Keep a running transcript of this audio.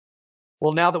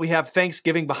Well, now that we have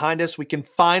Thanksgiving behind us, we can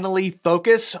finally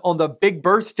focus on the big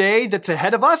birthday that's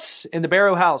ahead of us in the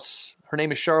Barrow house. Her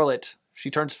name is Charlotte. She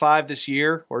turns 5 this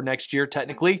year, or next year,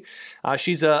 technically.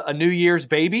 She's a New Year's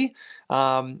baby,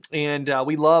 and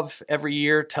we love every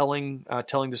year telling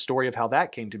the story of how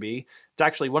that came to be. It's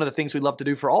actually one of the things we love to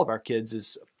do for all of our kids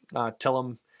is tell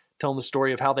them the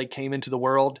story of how they came into the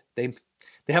world.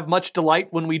 They have much delight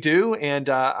when we do, and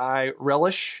I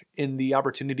relish in the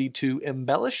opportunity to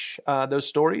embellish those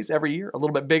stories every year, a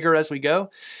little bit bigger as we go.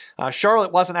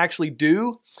 Charlotte wasn't actually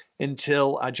due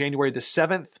until January the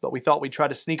 7th, but we thought we'd try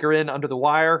to sneak her in under the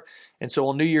wire. And so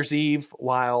on New Year's Eve,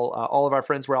 while all of our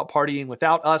friends were out partying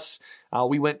without us,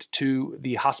 we went to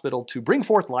the hospital to bring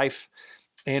forth life,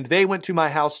 and they went to my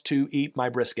house to eat my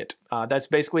brisket. That's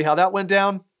basically how that went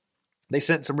down. They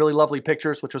sent some really lovely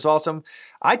pictures, which was awesome.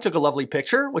 I took a lovely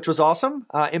picture, which was awesome.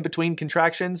 In between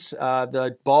contractions,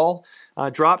 the ball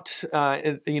dropped,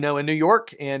 in New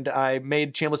York, and I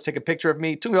made Chambliss take a picture of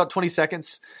me. It took me about 20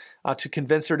 seconds to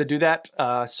convince her to do that.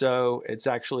 So it's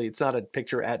not a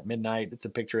picture at midnight. It's a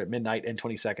picture at midnight and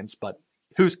 20 seconds, but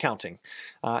who's counting?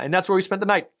 And that's where we spent the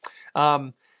night.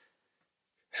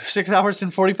 6 hours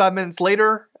and 45 minutes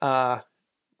later,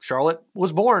 Charlotte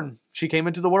was born. She came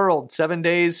into the world 7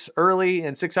 days early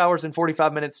and 6 hours and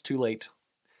 45 minutes too late.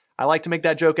 I like to make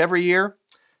that joke every year.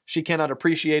 She cannot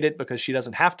appreciate it because she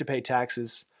doesn't have to pay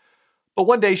taxes, but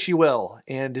one day she will,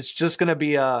 and it's just going to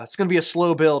be a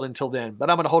slow build until then. But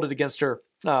I'm going to hold it against her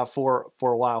for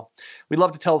a while. We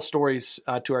love to tell stories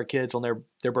to our kids on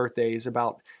their birthdays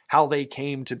about how they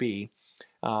came to be.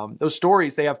 Those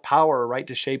stories, they have power, right,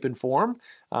 to shape and form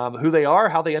who they are,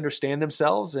 how they understand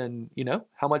themselves, and,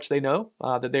 how much they know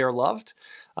that they are loved.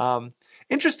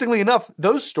 Interestingly enough,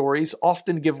 those stories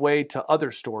often give way to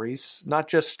other stories, not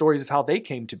just stories of how they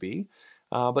came to be,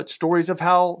 but stories of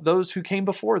how those who came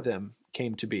before them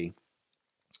came to be.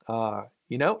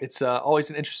 It's always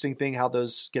an interesting thing how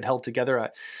those get held together.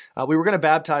 We were going to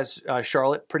baptize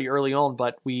Charlotte pretty early on,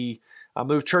 but we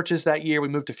moved churches that year. We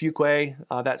moved to Fuquay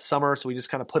that summer, so we just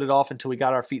kind of put it off until we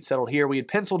got our feet settled here. We had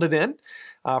penciled it in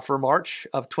for March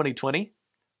of 2020.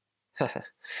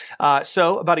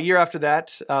 So about a year after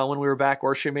that, when we were back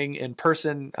worshiping in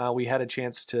person, we had a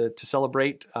chance to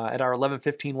celebrate at our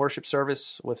 11:15 worship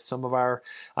service with some of our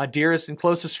dearest and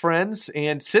closest friends.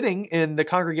 And sitting in the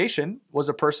congregation was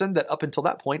a person that up until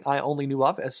that point I only knew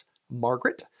of as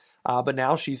Margaret. But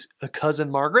now she's a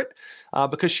cousin Margaret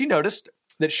because she noticed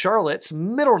that Charlotte's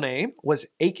middle name was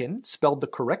Aiken, spelled the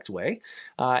correct way,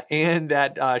 and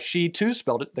that she too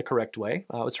spelled it the correct way.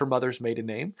 It was her mother's maiden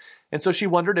name. And so she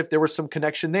wondered if there was some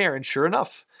connection there. And sure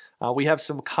enough, we have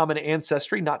some common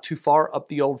ancestry not too far up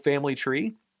the old family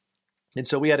tree. And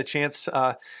so we had a chance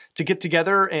to get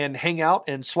together and hang out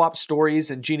and swap stories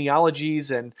and genealogies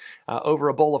and over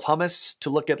a bowl of hummus to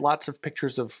look at lots of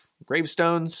pictures of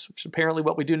gravestones, which is apparently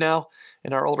what we do now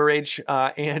in our older age.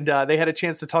 And they had a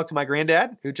chance to talk to my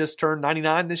granddad, who just turned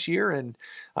 99 this year, and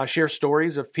share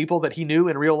stories of people that he knew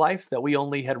in real life that we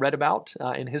only had read about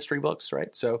in history books,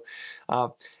 right? So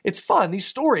it's fun, these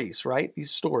stories, right?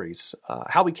 These stories,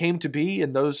 how we came to be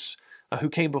and those who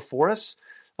came before us.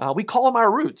 We call them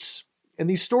our roots. And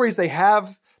these stories, they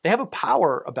have a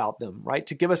power about them, right,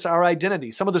 to give us our identity.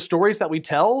 Some of the stories that we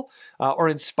tell are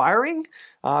inspiring.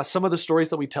 Some of the stories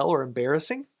that we tell are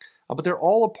embarrassing. But they're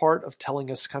all a part of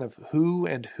telling us kind of who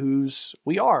and whose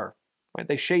we are, right?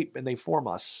 They shape and they form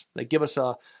us. They give us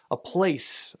a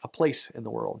place in the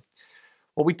world.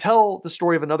 Well, we tell the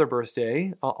story of another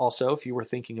birthday also, if you were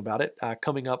thinking about it,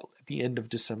 coming up at the end of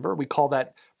December. We call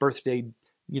that birthday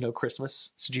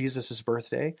Christmas. It's Jesus'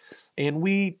 birthday. And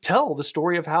we tell the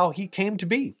story of how he came to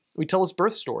be. We tell his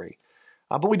birth story.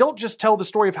 But we don't just tell the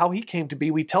story of how he came to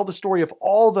be. We tell the story of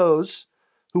all those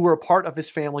who were a part of his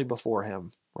family before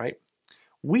him, right?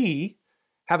 We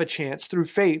have a chance through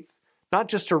faith, not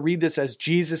just to read this as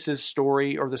Jesus'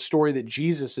 story or the story that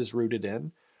Jesus is rooted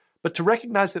in, but to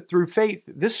recognize that through faith,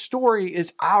 this story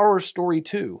is our story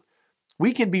too.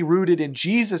 We can be rooted in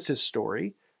Jesus'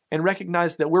 story and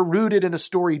recognize that we're rooted in a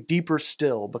story deeper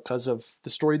still because of the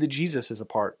story that Jesus is a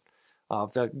part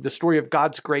of, the story of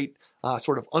God's great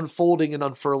sort of unfolding and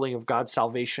unfurling of God's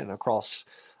salvation across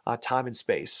time and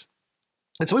space.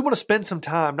 And so we want to spend some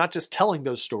time not just telling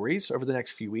those stories over the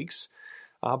next few weeks,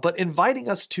 but inviting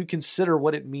us to consider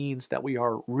what it means that we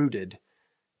are rooted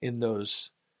in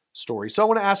those stories. So I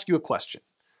want to ask you a question.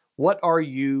 What are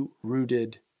you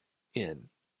rooted in?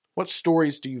 What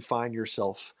stories do you find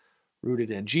yourself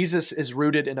rooted in? Jesus is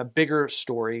rooted in a bigger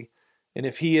story, and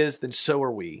if he is, then so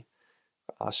are we.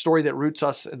 A story that roots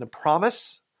us in the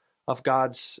promise of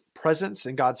God's presence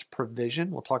and God's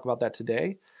provision. We'll talk about that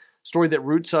today. story that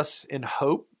roots us in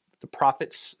hope, the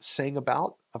prophets sang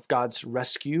about, of God's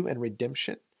rescue and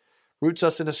redemption, roots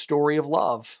us in a story of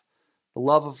love, the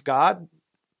love of God,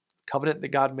 covenant that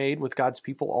God made with God's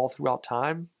people all throughout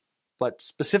time, but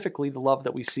specifically the love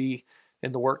that we see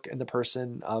in the work and the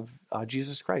person of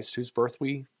Jesus Christ, whose birth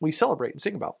we celebrate and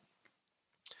sing about.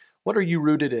 What are you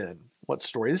rooted in? What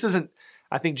story? This isn't,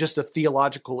 I think, just a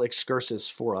theological excursus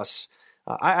for us.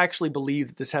 I actually believe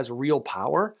that this has real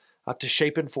power to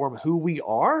shape and form who we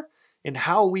are and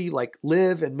how we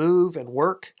live and move and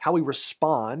work, how we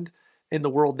respond in the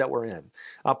world that we're in.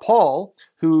 Paul,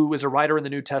 who is a writer in the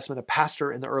New Testament, a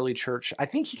pastor in the early church, I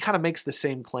think he kind of makes the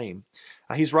same claim.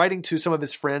 He's writing to some of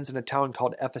his friends in a town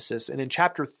called Ephesus, and in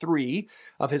chapter 3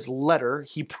 of his letter,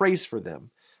 he prays for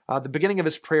them. The beginning of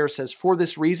his prayer says, "For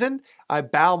this reason, I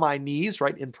bow my knees,"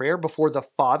 right, in prayer, "before the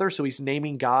Father," so he's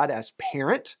naming God as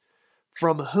parent,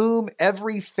 "from whom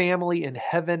every family in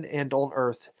heaven and on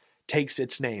earth takes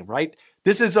its name," right?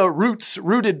 This is a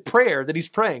rooted prayer that he's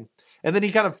praying. And then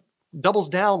he kind of doubles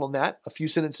down on that a few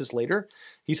sentences later.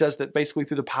 He says that basically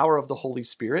through the power of the Holy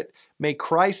Spirit, may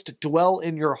Christ dwell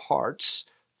in your hearts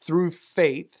through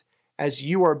faith as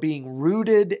you are being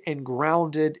rooted and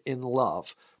grounded in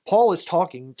love. Paul is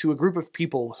talking to a group of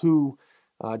people who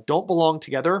don't belong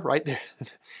together, right?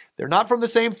 They're not from the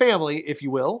same family, if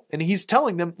you will. And he's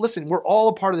telling them, listen, we're all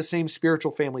a part of the same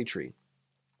spiritual family tree.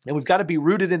 And we've got to be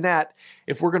rooted in that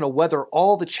if we're going to weather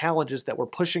all the challenges that we're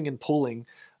pushing and pulling,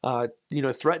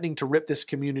 threatening to rip this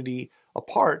community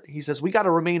apart. He says we got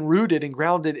to remain rooted and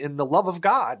grounded in the love of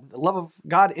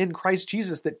God in Christ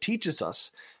Jesus that teaches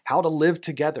us how to live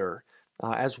together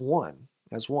as one.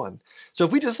 So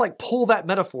if we just pull that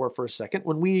metaphor for a second,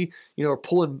 when we, are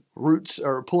pulling roots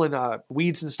or pulling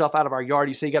weeds and stuff out of our yard,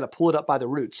 you say you got to pull it up by the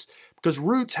roots, because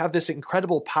roots have this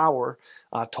incredible power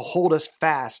to hold us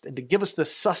fast and to give us the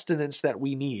sustenance that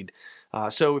we need.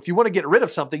 So if you want to get rid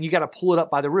of something, you got to pull it up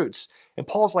by the roots. And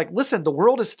Paul's like, listen, the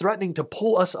world is threatening to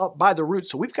pull us up by the roots.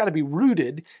 So we've got to be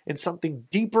rooted in something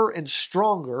deeper and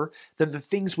stronger than the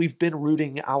things we've been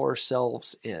rooting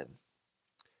ourselves in.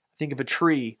 Think of a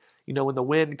tree. When the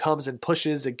wind comes and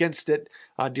pushes against it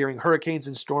during hurricanes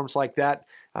and storms like that,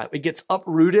 it gets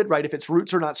uprooted, right? If its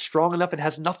roots are not strong enough, it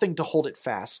has nothing to hold it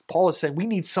fast. Paul is saying we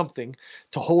need something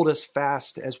to hold us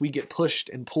fast as we get pushed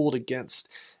and pulled against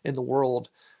in the world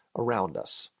around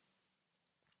us.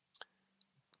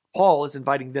 Paul is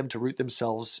inviting them to root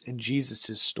themselves in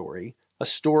Jesus' story, a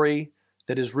story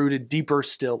that is rooted deeper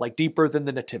still, deeper than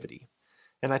the Nativity.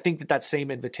 And I think that same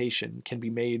invitation can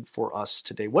be made for us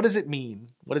today. What does it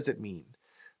mean? What does it mean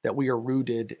that we are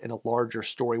rooted in a larger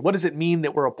story? What does it mean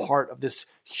that we're a part of this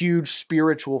huge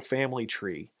spiritual family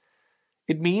tree?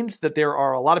 It means that there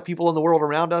are a lot of people in the world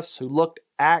around us who look,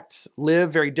 act,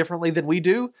 live very differently than we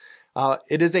do.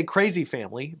 It is a crazy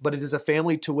family, but it is a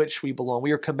family to which we belong.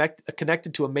 We are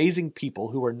connected to amazing people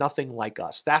who are nothing like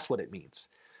us. That's what it means.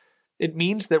 It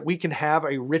means that we can have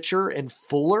a richer and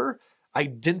fuller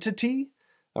identity,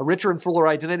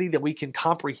 that we can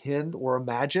comprehend or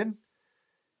imagine.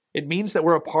 It means that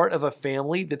we're a part of a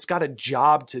family that's got a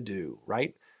job to do,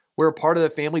 right? We're a part of the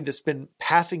family that's been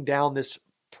passing down this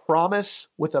promise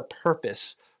with a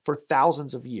purpose for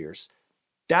thousands of years.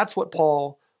 That's what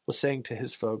Paul was saying to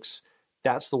his folks.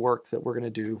 That's the work that we're going to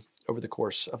do over the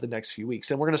course of the next few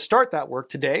weeks. And we're going to start that work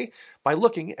today by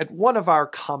looking at one of our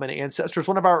common ancestors,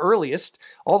 one of our earliest,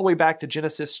 all the way back to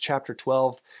Genesis chapter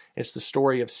 12. It's the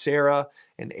story of Sarah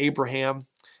and Abraham.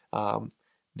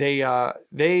 They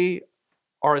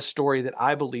are a story that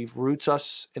I believe roots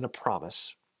us in a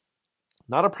promise.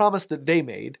 Not a promise that they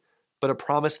made, but a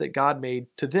promise that God made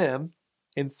to them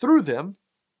and through them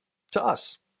to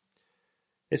us.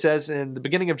 It says in the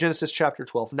beginning of Genesis chapter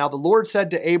 12, "Now the Lord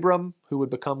said to Abram," who would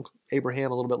become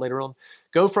Abraham a little bit later on,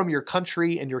 "Go from your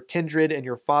country and your kindred and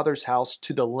your father's house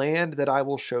to the land that I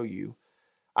will show you.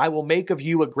 I will make of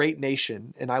you a great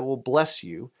nation, and I will bless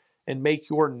you and make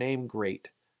your name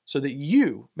great, so that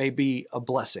you may be a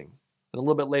blessing." And a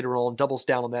little bit later on, doubles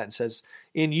down on that and says,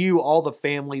 "In you all the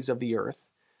families of the earth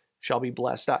shall be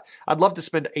blessed." I'd love to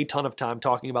spend a ton of time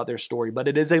talking about their story, but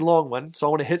it is a long one, so I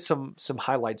want to hit some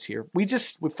highlights here. We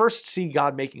first see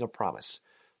God making a promise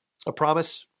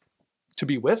to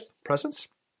be with, presence,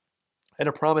 and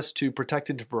a promise to protect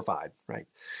and to provide, right?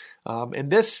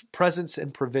 And this presence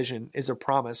and provision is a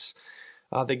promise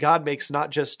that God makes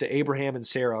not just to Abraham and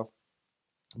Sarah,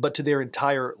 but to their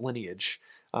entire lineage.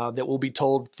 That will be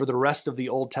told for the rest of the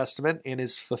Old Testament and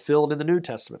is fulfilled in the New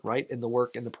Testament, right? In the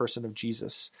work and the person of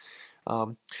Jesus.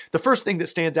 The first thing that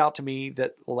stands out to me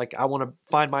that like I want to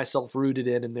find myself rooted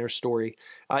in their story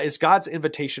is God's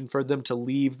invitation for them to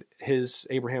leave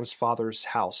Abraham's father's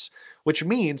house, which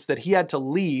means that he had to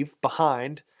leave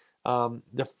behind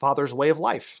the father's way of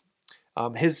life.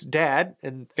 His dad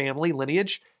and family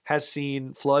lineage has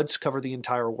seen floods cover the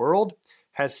entire world,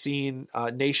 has seen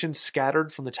nations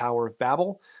scattered from the Tower of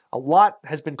Babel. A lot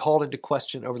has been called into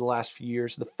question over the last few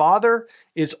years. The father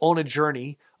is on a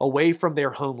journey away from their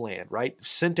homeland, right?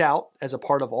 Sent out as a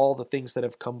part of all the things that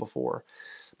have come before.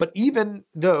 But even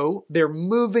though they're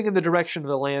moving in the direction of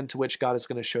the land to which God is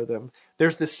going to show them,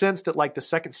 there's this sense that like the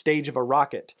second stage of a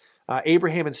rocket,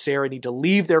 Abraham and Sarah need to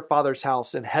leave their father's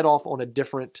house and head off on a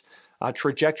different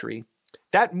trajectory.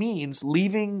 That means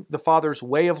leaving the father's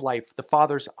way of life, the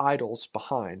father's idols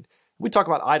behind. We talk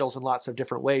about idols in lots of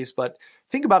different ways, but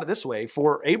think about it this way.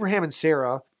 For Abraham and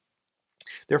Sarah,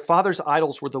 their father's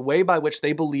idols were the way by which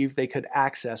they believed they could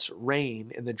access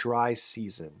rain in the dry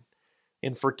season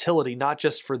and fertility, not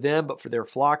just for them, but for their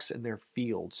flocks and their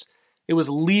fields. It was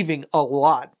leaving a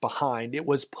lot behind. It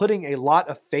was putting a lot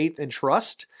of faith and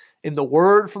trust in the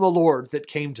word from the Lord that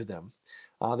came to them,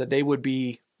 that they would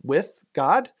be with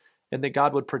God and that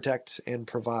God would protect and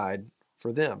provide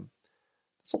for them.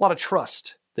 It's a lot of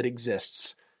trust that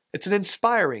exists. It's an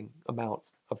inspiring amount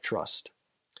of trust.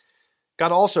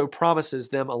 God also promises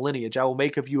them a lineage. I will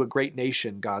make of you a great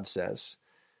nation, God says.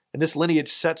 And this lineage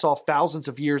sets off thousands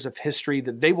of years of history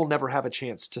that they will never have a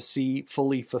chance to see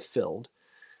fully fulfilled.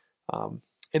 And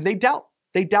they doubt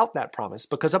that promise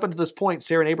because up until this point,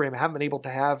 Sarah and Abraham haven't been able to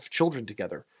have children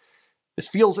together. This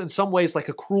feels in some ways like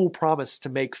a cruel promise to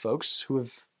make folks who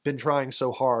have been trying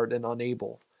so hard and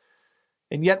unable.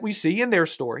 And yet we see in their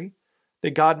story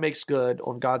that God makes good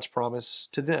on God's promise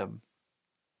to them.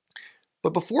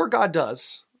 But before God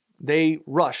does, they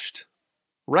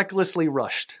recklessly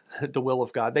rushed the will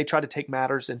of God. They tried to take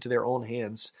matters into their own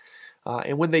hands.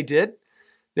 And when they did,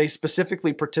 they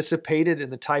specifically participated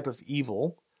in the type of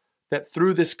evil that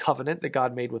through this covenant that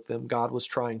God made with them, God was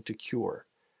trying to cure.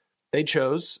 They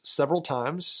chose several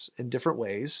times in different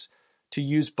ways to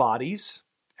use bodies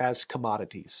as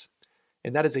commodities.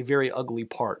 And that is a very ugly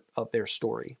part of their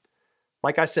story.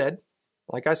 Like I said,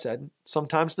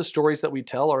 sometimes the stories that we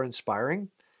tell are inspiring,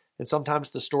 and sometimes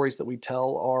the stories that we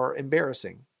tell are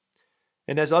embarrassing.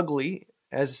 And as ugly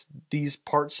as these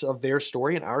parts of their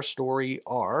story and our story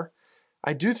are,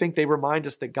 I do think they remind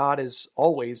us that God is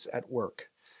always at work.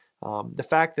 The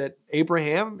fact that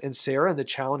Abraham and Sarah and the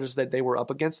challenges that they were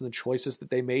up against and the choices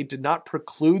that they made did not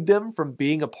preclude them from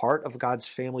being a part of God's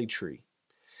family tree.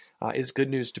 Is good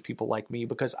news to people like me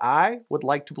because I would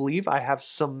like to believe I have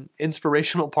some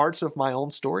inspirational parts of my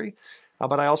own story,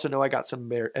 but I also know I got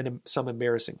some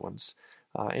embarrassing ones.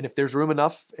 And if there's room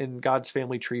enough in God's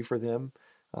family tree for them,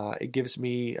 it gives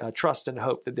me trust and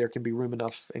hope that there can be room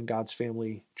enough in God's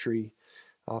family tree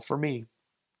for me.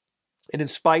 And in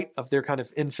spite of their kind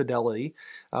of infidelity,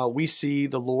 we see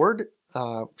the Lord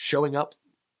showing up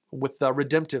with the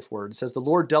redemptive word. It says, the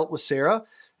Lord dealt with Sarah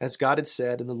as God had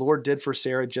said, and the Lord did for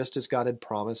Sarah just as God had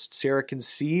promised. Sarah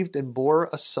conceived and bore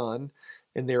a son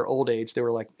in their old age. They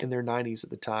were like in their 90s at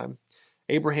the time.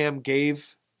 Abraham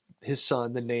gave his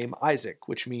son the name Isaac,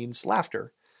 which means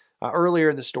laughter. Earlier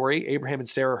in the story, Abraham and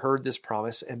Sarah heard this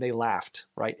promise and they laughed,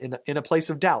 right? In a place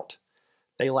of doubt,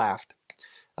 they laughed.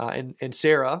 And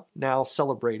Sarah, now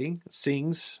celebrating,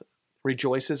 sings,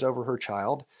 rejoices over her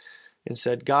child, and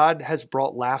said, God has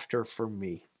brought laughter for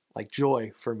me, like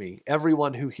joy for me.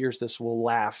 Everyone who hears this will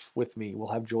laugh with me,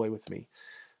 will have joy with me.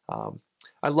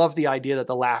 I love the idea that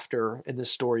the laughter in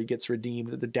this story gets redeemed,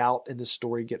 that the doubt in this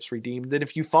story gets redeemed. That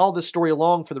if you follow this story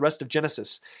along for the rest of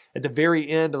Genesis, at the very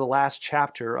end of the last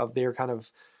chapter of their kind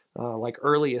of like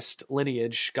earliest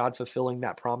lineage, God fulfilling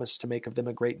that promise to make of them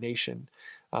a great nation.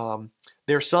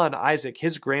 Their son, Isaac,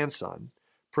 his grandson,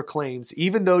 proclaims,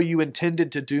 even though you intended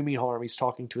to do me harm, he's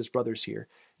talking to his brothers here,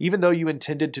 even though you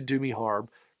intended to do me harm,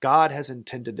 God has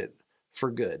intended it for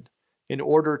good in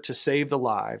order to save the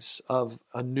lives of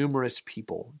a numerous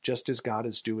people, just as God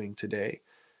is doing today.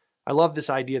 I love this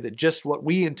idea that just what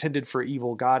we intended for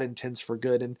evil, God intends for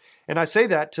good. And I say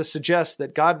that to suggest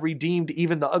that God redeemed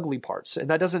even the ugly parts. And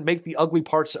that doesn't make the ugly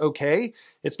parts okay.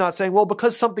 It's not saying, well,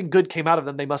 because something good came out of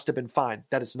them, they must have been fine.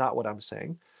 That is not what I'm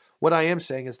saying. What I am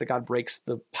saying is that God breaks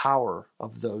the power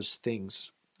of those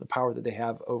things, the power that they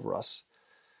have over us.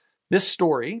 This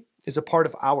story is a part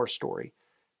of our story.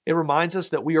 It reminds us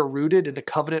that we are rooted in a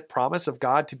covenant promise of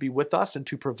God to be with us and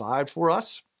to provide for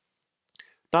us,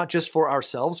 not just for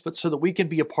ourselves, but so that we can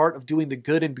be a part of doing the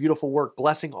good and beautiful work,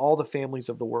 blessing all the families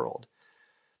of the world.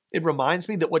 It reminds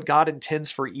me that what God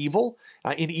intends for evil,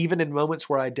 and even in moments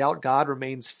where I doubt, God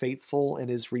remains faithful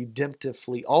and is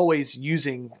redemptively always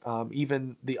using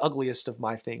even the ugliest of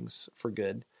my things for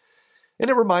good. And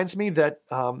it reminds me that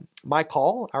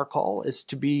our call is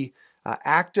to be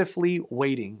actively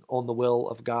waiting on the will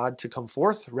of God to come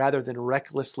forth rather than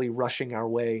recklessly rushing our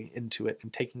way into it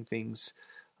and taking things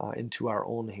into our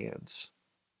own hands.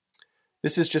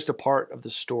 This is just a part of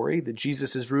the story that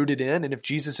Jesus is rooted in. And if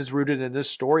Jesus is rooted in this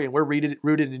story and we're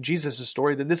rooted in Jesus'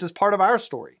 story, then this is part of our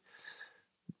story.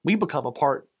 We become a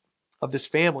part of this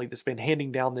family that's been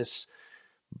handing down this,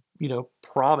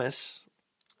 promise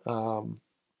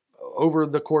over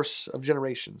the course of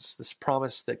generations, this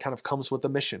promise that kind of comes with a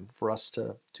mission for us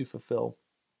to fulfill.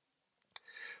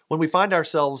 When we find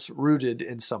ourselves rooted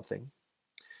in something,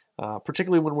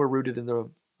 particularly when we're rooted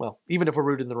in even if we're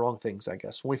rooted in the wrong things, I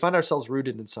guess. When we find ourselves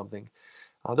rooted in something,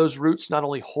 those roots not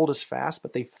only hold us fast,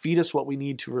 but they feed us what we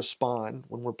need to respond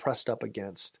when we're pressed up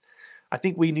against. I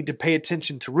think we need to pay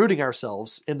attention to rooting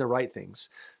ourselves in the right things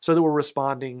so that we're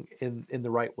responding in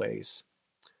the right ways.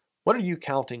 What are you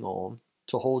counting on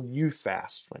to hold you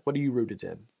fast? Like, what are you rooted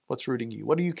in? What's rooting you?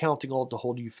 What are you counting on to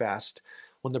hold you fast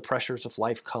when the pressures of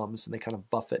life comes and they kind of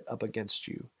buffet up against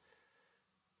you?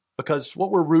 Because what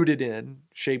we're rooted in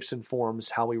shapes and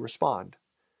forms how we respond.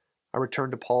 I return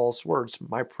to Paul's words.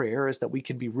 My prayer is that we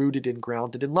can be rooted and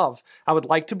grounded in love. I would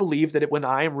like to believe that when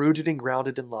I am rooted and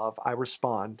grounded in love, I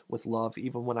respond with love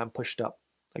even when I'm pushed up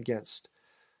against.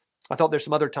 I thought there's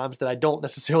some other times that I don't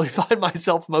necessarily find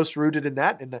myself most rooted in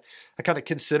that. And I kind of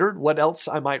considered what else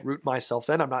I might root myself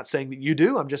in. I'm not saying that you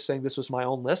do. I'm just saying this was my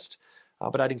own list.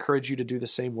 But I'd encourage you to do the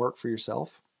same work for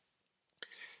yourself.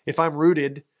 If I'm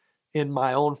rooted in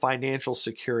my own financial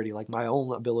security, like my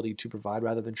own ability to provide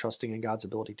rather than trusting in God's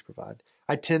ability to provide,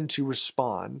 I tend to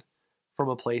respond from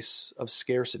a place of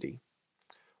scarcity.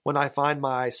 When I find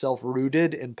myself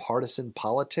rooted in partisan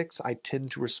politics, I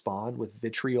tend to respond with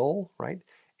vitriol, right?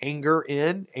 Anger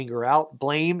in, anger out,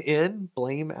 blame in,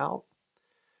 blame out.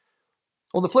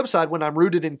 On the flip side, when I'm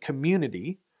rooted in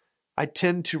community, I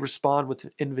tend to respond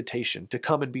with invitation to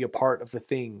come and be a part of the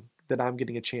thing that I'm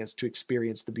getting a chance to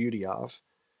experience the beauty of.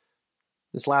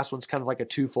 This last one's kind of like a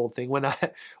twofold thing. When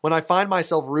I find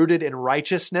myself rooted in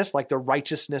righteousness, like the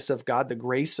righteousness of God, the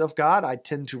grace of God, I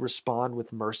tend to respond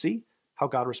with mercy, how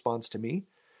God responds to me.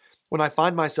 When I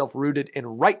find myself rooted in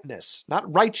rightness,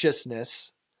 not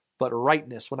righteousness, but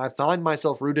rightness. When I find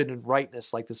myself rooted in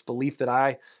rightness, like this belief that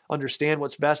I understand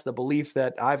what's best, the belief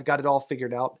that I've got it all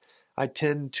figured out, I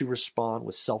tend to respond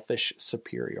with selfish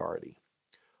superiority.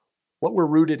 What we're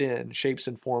rooted in shapes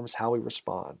and forms how we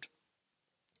respond.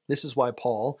 This is why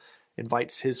Paul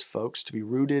invites his folks to be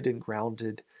rooted and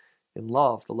grounded in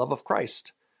love, the love of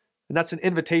Christ. And that's an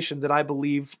invitation that I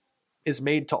believe is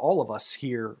made to all of us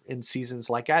here in seasons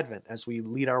like Advent as we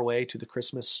lead our way to the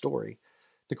Christmas story.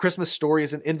 The Christmas story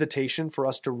is an invitation for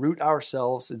us to root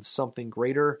ourselves in something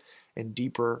greater and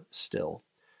deeper still,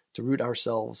 to root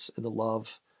ourselves in the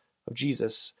love of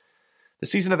Jesus. The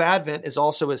season of Advent is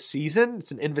also a season,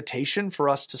 it's an invitation for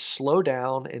us to slow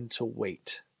down and to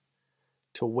wait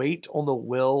on the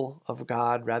will of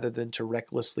God rather than to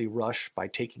recklessly rush by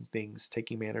taking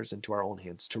matters into our own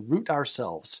hands, to root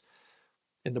ourselves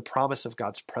in the promise of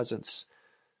God's presence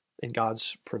and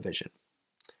God's provision.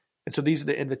 And so these are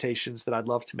the invitations that I'd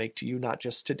love to make to you, not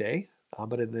just today,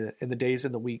 but in the days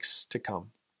and the weeks to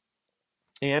come.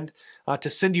 And to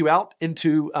send you out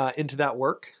into that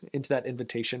work, into that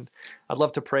invitation, I'd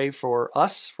love to pray for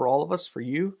us, for all of us, for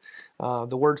you,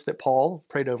 the words that Paul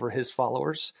prayed over his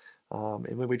followers.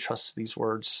 And when we trust these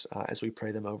words as we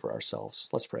pray them over ourselves.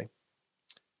 Let's pray.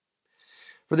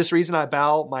 For this reason, I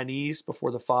bow my knees before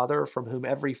the Father, from whom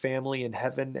every family in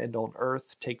heaven and on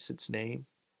earth takes its name.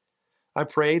 I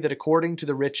pray that according to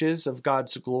the riches of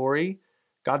God's glory,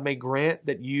 God may grant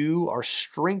that you are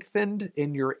strengthened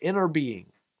in your inner being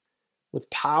with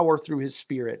power through his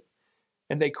Spirit,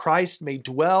 and that Christ may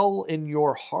dwell in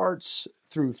your hearts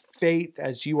through faith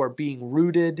as you are being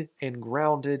rooted and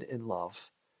grounded in love.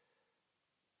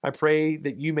 I pray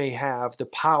that you may have the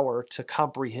power to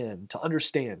comprehend, to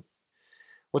understand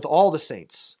with all the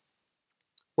saints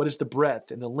what is the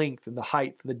breadth and the length and the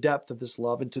height and the depth of this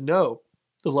love, and to know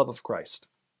the love of Christ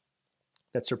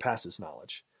that surpasses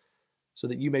knowledge, so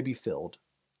that you may be filled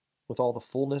with all the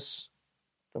fullness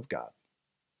of God.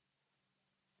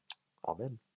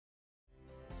 Amen.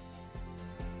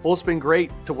 Well, it's been great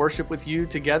to worship with you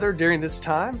together during this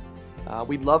time.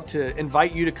 We'd love to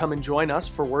invite you to come and join us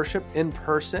for worship in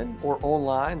person or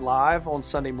online, live on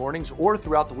Sunday mornings or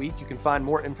throughout the week. You can find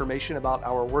more information about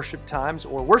our worship times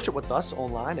or worship with us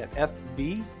online at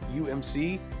fvumc.org.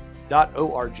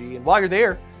 And while you're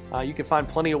there, You can find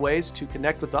plenty of ways to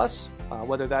connect with us,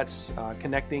 whether that's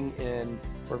connecting in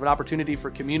sort of an opportunity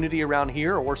for community around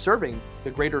here or serving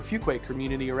the greater Fuquay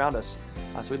community around us.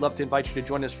 So we'd love to invite you to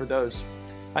join us for those.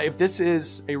 If this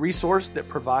is a resource that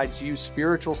provides you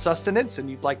spiritual sustenance and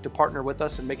you'd like to partner with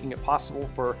us in making it possible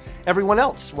for everyone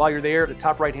else, while you're there, at the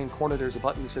top right-hand corner, there's a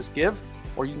button that says Give,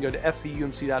 or you can go to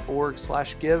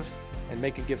fvumc.org/give and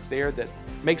make a gift there that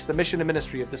makes the mission and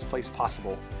ministry of this place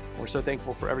possible. We're so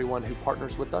thankful for everyone who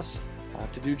partners with us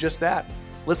to do just that.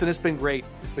 Listen, it's been great.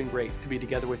 It's been great to be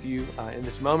together with you in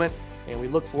this moment, and we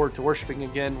look forward to worshiping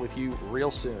again with you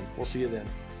real soon. We'll see you then.